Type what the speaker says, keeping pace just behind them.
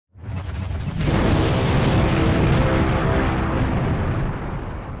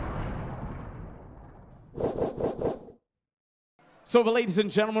So, ladies and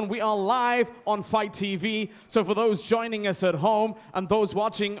gentlemen, we are live on Fight TV. So for those joining us at home and those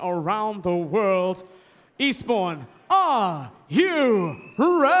watching around the world, Eastbourne, are you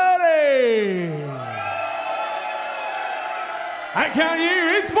ready? I can't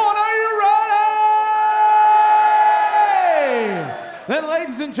hear you. Eastbourne, are you ready? Then,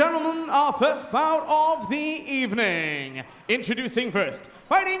 ladies and gentlemen, our first bout of the evening. Introducing first,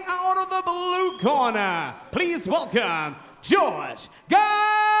 fighting out of the blue corner, please welcome Jorge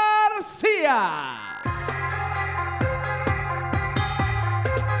Garcia.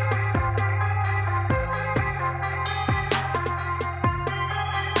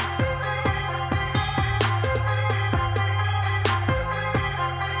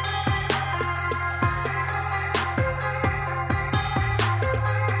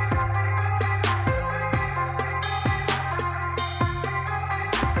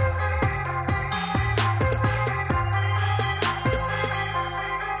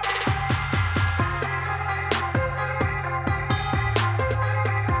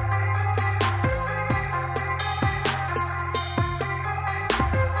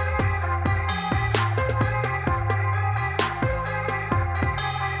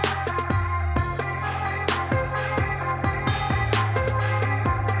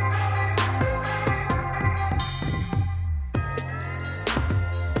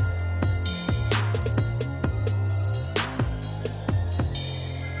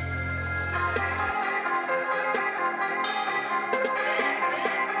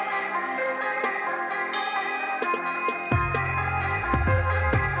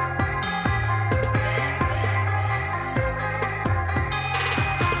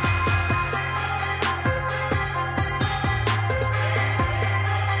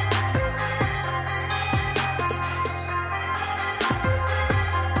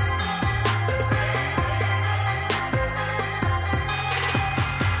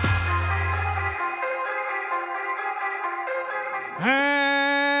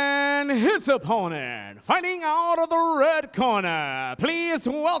 And his opponent, fighting out of the red corner, please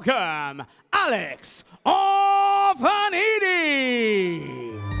welcome Orphanides.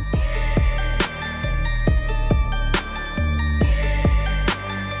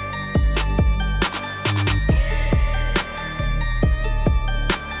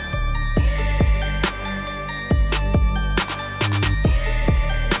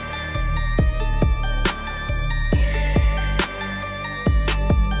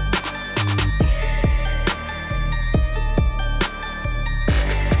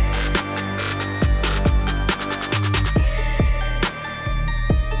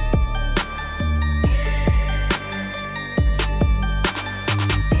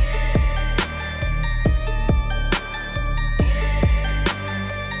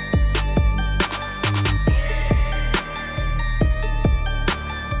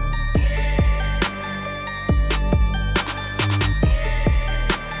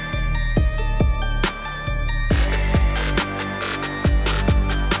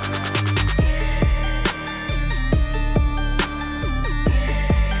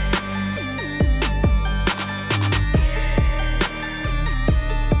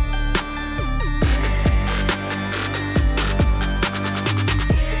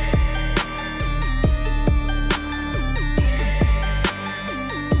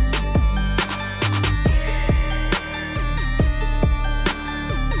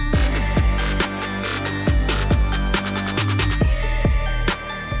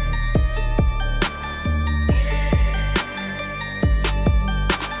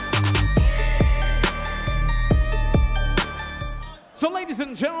 So, ladies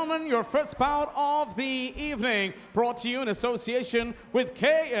and gentlemen, your first bout of the evening, brought to you in association with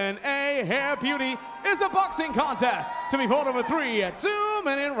K&A Hair Beauty, is a boxing contest to be fought over 3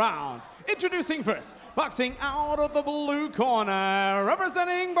 2-minute rounds. Introducing first, boxing out of the blue corner,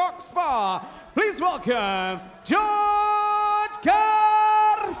 representing Box Spa, please welcome Jorge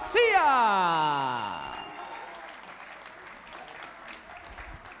Garcia.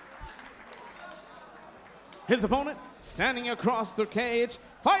 His opponent, standing across the cage,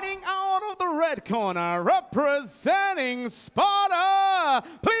 fighting out of the red corner, representing Sparta,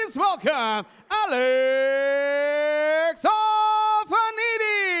 please welcome Orphanides.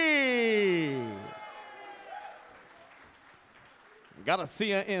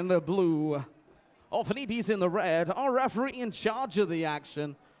 Garcia in the blue, Orphanides in the red, our referee in charge of the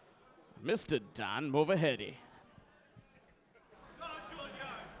action, Mr. Dan Movahedi.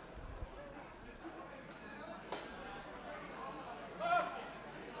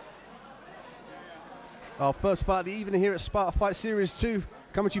 Our first fight of the evening here at Sparta Fight Series 2,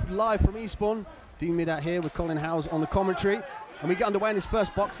 coming to you live from Eastbourne. Dean Midat here with Colin Howes on the commentary. And we get underway in this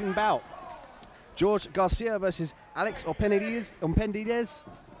first boxing bout. Jorge Garcia versus Alex Orphanides.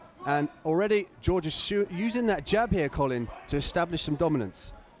 And already Jorge is using that jab here, Colin, to establish some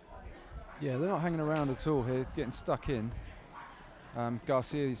dominance. Yeah, they're not hanging around at all here, getting stuck in.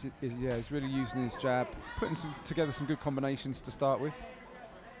 Garcia is really using his jab, putting together some good combinations to start with.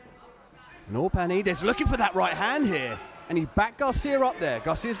 And Orphanides looking for that right hand here. And he backed Garcia up there.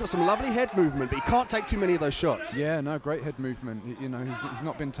 Garcia's got some lovely head movement, but he can't take too many of those shots. Yeah, no, great head movement. You know, he's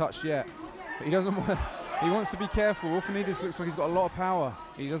not been touched yet. But he doesn't want. He wants to be careful. Orphanides looks like he's got a lot of power.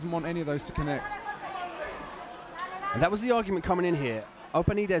 He doesn't want any of those to connect. And that was the argument coming in here.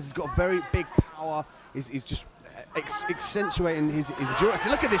 Orphanides has got very big power. He's just accentuating his endurance.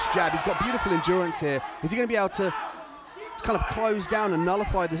 Look at this jab. He's got beautiful endurance here. Is he going to be able to kind of close down and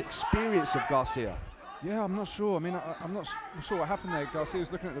nullify the experience of Garcia? Yeah, I'm not sure. I mean, I'm not sure what happened there. Garcia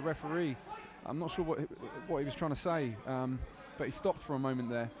was looking at the referee. I'm not sure what he was trying to say, but he stopped for a moment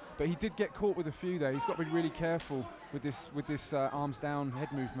there. But he did get caught with a few there. He's got to be really careful with this arms down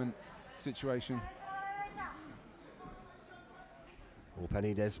head movement situation.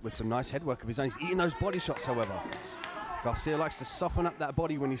 Orphanides with some nice head work of his own. He's eating those body shots, however. Garcia likes to soften up that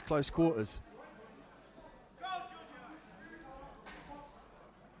body when he's close quarters.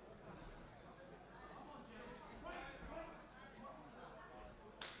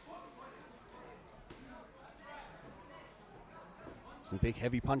 Some big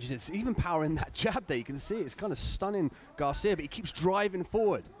heavy punches. It's even power in that jab there. You can see it's kind of stunning Garcia, but he keeps driving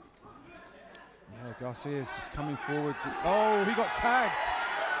forward. Yeah, Garcia's just coming forward. Oh, he got tagged.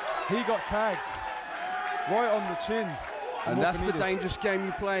 He got tagged right on the chin. And that's the dangerous game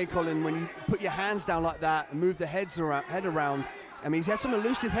you play, Colin, when you put your hands down like that and move the head around. I mean, he's had some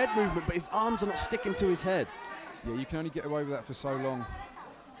elusive head movement, but his arms are not sticking to his head. Yeah, you can only get away with that for so long.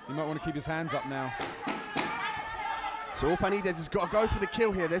 He might want to keep his hands up now. So Orphanides has got to go for the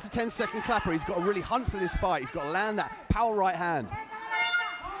kill here. There's a 10-second clapper. He's got to really hunt for this fight. He's got to land that power right hand.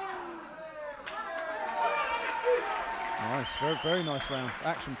 Nice, very, very nice round.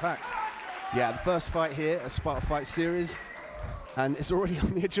 Action-packed. Yeah, the first fight here, a Sparta fight series. And it's already on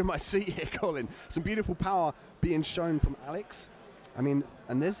the edge of my seat here, Colin. Some beautiful power being shown from Alex. I mean,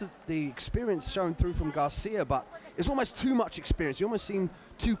 and there's the experience shown through from Garcia, but it's almost too much experience. He almost seemed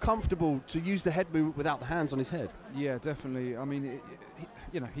too comfortable to use the head movement without the hands on his head. Yeah, definitely. I mean,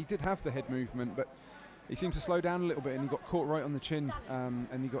 he did have the head movement, but he seemed to slow down a little bit, and he got caught right on the chin,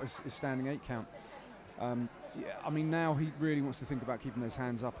 and he got his standing 8 count. Yeah, I mean, now he really wants to think about keeping those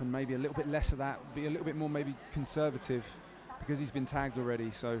hands up and maybe a little bit less of that, be a little bit more maybe conservative, because he's been tagged already.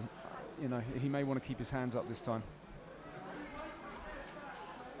 So, you know, he may want to keep his hands up this time.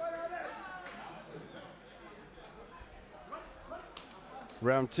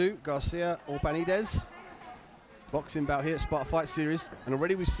 Round 2, Garcia, Orphanides. Boxing bout here at Sparta Fight Series. And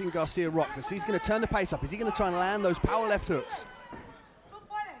already we've seen Garcia rock. So he's going to turn the pace up. Is he going to try and land those power left hooks?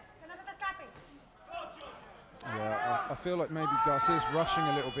 Yeah, I feel like maybe Garcia's rushing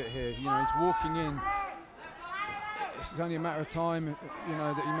a little bit here. You know, he's walking in. It's only a matter of time, you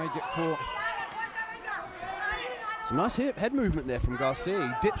know, that he may get caught. Some nice head movement there from Garcia.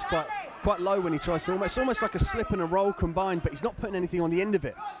 He dips quite low when he tries to it's almost like a slip and a roll combined, but he's not putting anything on the end of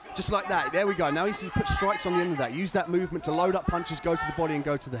it. Just like that. There we go. Now he's put strikes on the end of that. Use that movement to load up punches, go to the body and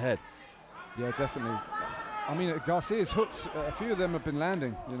go to the head. Yeah, definitely. I mean, Garcia's hooks, a few of them have been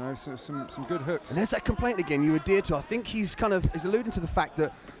landing, you know, so some good hooks. And there's that complaint again you adhere to. I think he's alluding to the fact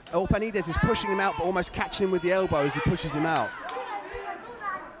that Orphanides is pushing him out, but almost catching him with the elbow as he pushes him out.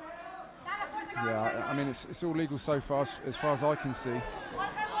 Yeah, I mean, it's all legal so far, as far as I can see.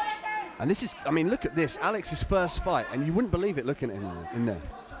 And this is, I mean, look at this, Alex's first fight, and you wouldn't believe it looking at him in there.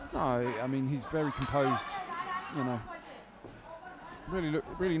 No, I mean, he's very composed, you know.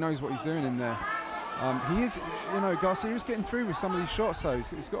 Really knows what he's doing in there. He is, you know, Garcia is getting through with some of these shots, though.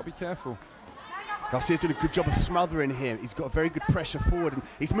 He's got to be careful. Garcia's doing a good job of smothering him. He's got very good pressure forward, and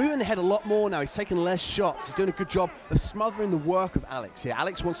he's moving the head a lot more now. He's taking less shots. He's doing a good job of smothering the work of Alex here.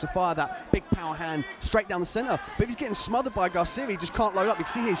 Alex wants to fire that big power hand straight down the center, but if he's getting smothered by Garcia, he just can't load up. You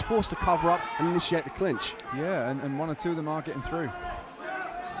can see he's forced to cover up and initiate the clinch. Yeah, and one or two of them are getting through.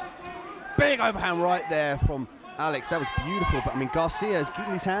 Big overhand right there from Alex. That was beautiful, but I mean, Garcia is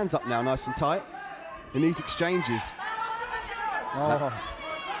keeping his hands up now nice and tight in these exchanges. Oh,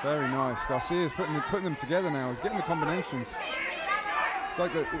 very nice. Garcia's putting them together now. He's getting the combinations. It's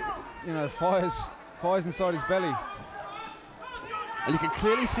like the, you know, fires inside his belly. And you can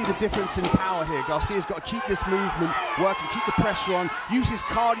clearly see the difference in power here. Garcia's got to keep this movement working, keep the pressure on, use his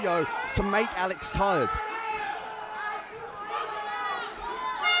cardio to make Alex tired.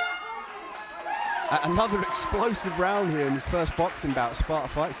 Another explosive round here in this first boxing bout, Sparta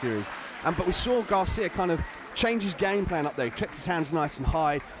Fight Series. But we saw Garcia kind of change his game plan up there. He kept his hands nice and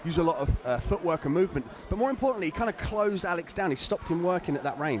high, used a lot of footwork and movement. But more importantly, he kind of closed Alex down. He stopped him working at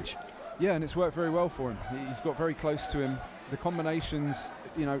that range. Yeah, and it's worked very well for him. He's got very close to him. The combinations,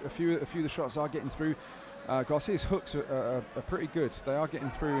 you know, a few of the shots are getting through. Garcia's hooks are pretty good. They are getting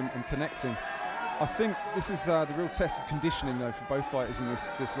through and connecting. I think this is the real test of conditioning, though, for both fighters in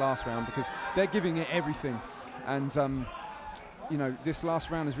this last round, because they're giving it everything. And you know, this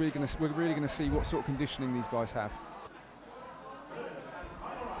last round is really going to, we're really going to see what sort of conditioning these guys have.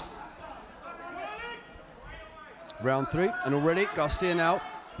 Round 3, and already Garcia now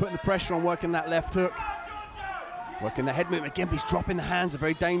putting the pressure on, working that left hook, working the head movement again, but he's dropping the hands. A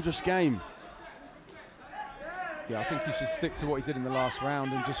very dangerous game. Yeah, I think he should stick to what he did in the last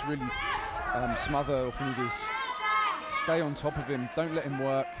round and just really smother Orphanides. Stay on top of him. Don't let him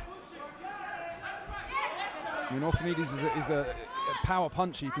work. I mean, Orphanides is a power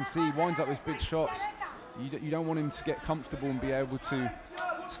puncher. You can see he winds up those big shots. You don't want him to get comfortable and be able to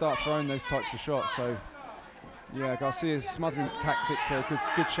start throwing those types of shots. So, yeah, Garcia's smothering tactics are a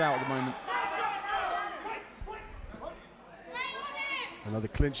good shout at the moment. Another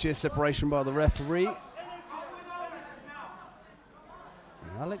clinch here, separation by the referee.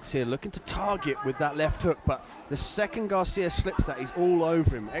 Alex here looking to target with that left hook, but the second Garcia slips that, he's all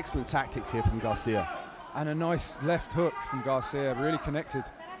over him. Excellent tactics here from Garcia. And a nice left hook from Garcia, really connected.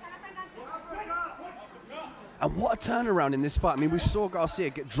 And what a turnaround in this fight. I mean, we saw Garcia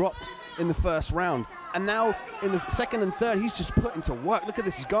get dropped in the first round, and now in the second and third, he's just putting to work. Look at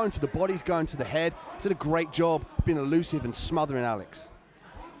this, he's going to the body, he's going to the head. He's did a great job being elusive and smothering Alex.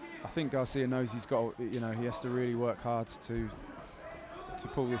 I think Garcia knows he's got, you know, he has to really work hard to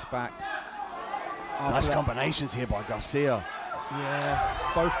pull this back. Nice combinations here by Garcia. Yeah,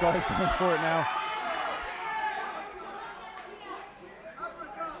 both guys going for it now.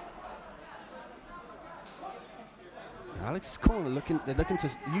 Alex's corner they're looking to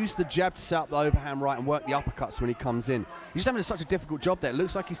use the jab to set up the overhand right and work the uppercuts when he comes in. He's having such a difficult job there. It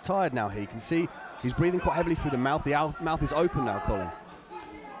looks like he's tired now here. You can see he's breathing quite heavily through the mouth. The mouth is open now, Colin.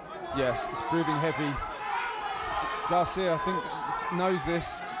 Yes, it's breathing heavy. Garcia, I think, knows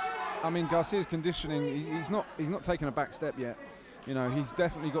this. I mean, Garcia's conditioning, he's not taken a back step yet. You know, he's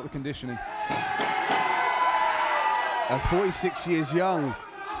definitely got the conditioning. And 46 years young.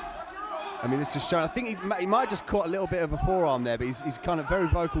 I mean, it's just showing. I think he might have just caught a little bit of a forearm there, but he's kind of very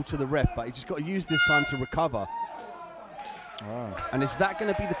vocal to the ref, but he just got to use this time to recover. Wow. And is that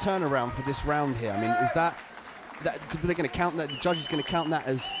going to be the turnaround for this round here? I mean, is that they're going to count that, the judge is going to count that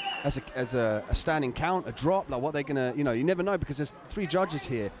as a standing count, a drop? Like, what they're going to, you know, you never know, because there's 3 judges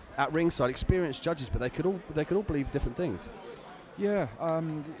here at ringside, experienced judges, but they could all believe different things. Yeah, I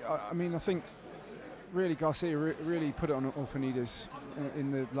mean, I think really Garcia really put it on Orphanides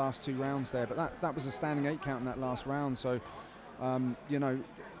in the last 2 rounds there, but that was a standing 8 count in that last round, so you know,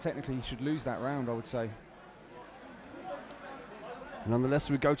 technically he should lose that round, I would say. Nonetheless,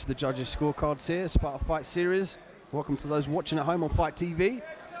 we go to the judges' scorecards here, Sparta Fight Series. Welcome to those watching at home on Fight TV.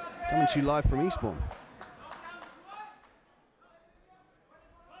 Coming to you live from Eastbourne.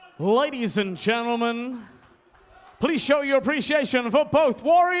 Ladies and gentlemen, please show your appreciation for both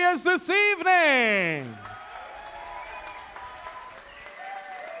warriors this evening.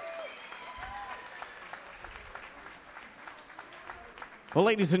 Well,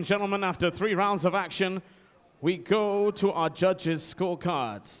 ladies and gentlemen, after 3 rounds of action, we go to our judges'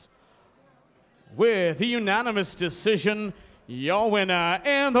 scorecards. With the unanimous decision, your winner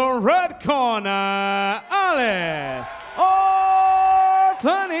in the red corner, Alex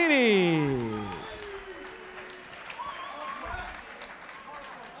Orphanides.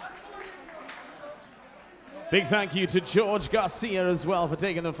 Big thank you to Jorge Garcia as well for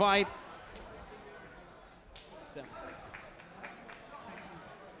taking the fight.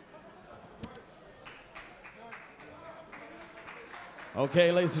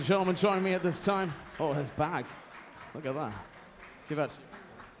 Okay, ladies and gentlemen, join me at this time. Oh, his bag. Look at that. Give it.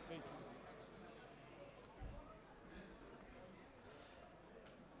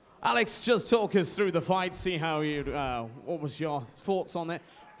 Alex, just talk us through the fight, see how you, what was your thoughts on it?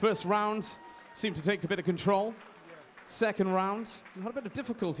 First round seemed to take a bit of control. Yeah. Second round, you had a bit of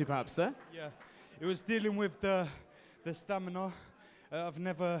difficulty perhaps there. Yeah, it was dealing with the stamina. I've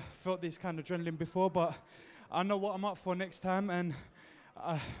never felt this kind of adrenaline before, but I know what I'm up for next time, and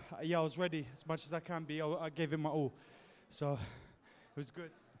yeah, I was ready as much as I can be. I gave it my all, so it was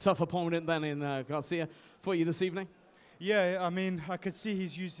good. Tough opponent then in Garcia for you this evening? Yeah, I mean, I could see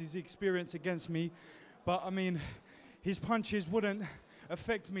he's used his experience against me, but I mean, his punches wouldn't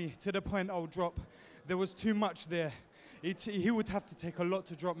affect me to the point I'll drop. There was too much there. He would have to take a lot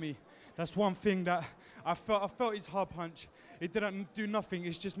to drop me. That's one thing that I felt his hard punch. It didn't do nothing.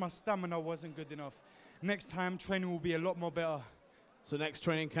 It's just my stamina wasn't good enough. Next time, training will be a lot more better. So next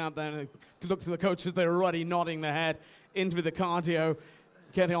training camp then, look to the coaches, they're already nodding their head into the cardio.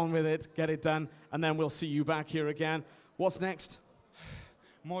 Get on with it, get it done, and then we'll see you back here again. What's next?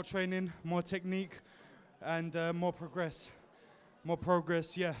 More training, more technique, and more progress. More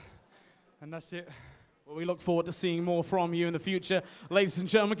progress, yeah. And that's it. Well, we look forward to seeing more from you in the future. Ladies and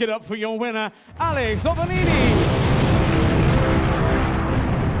gentlemen, get up for your winner, Orphanides.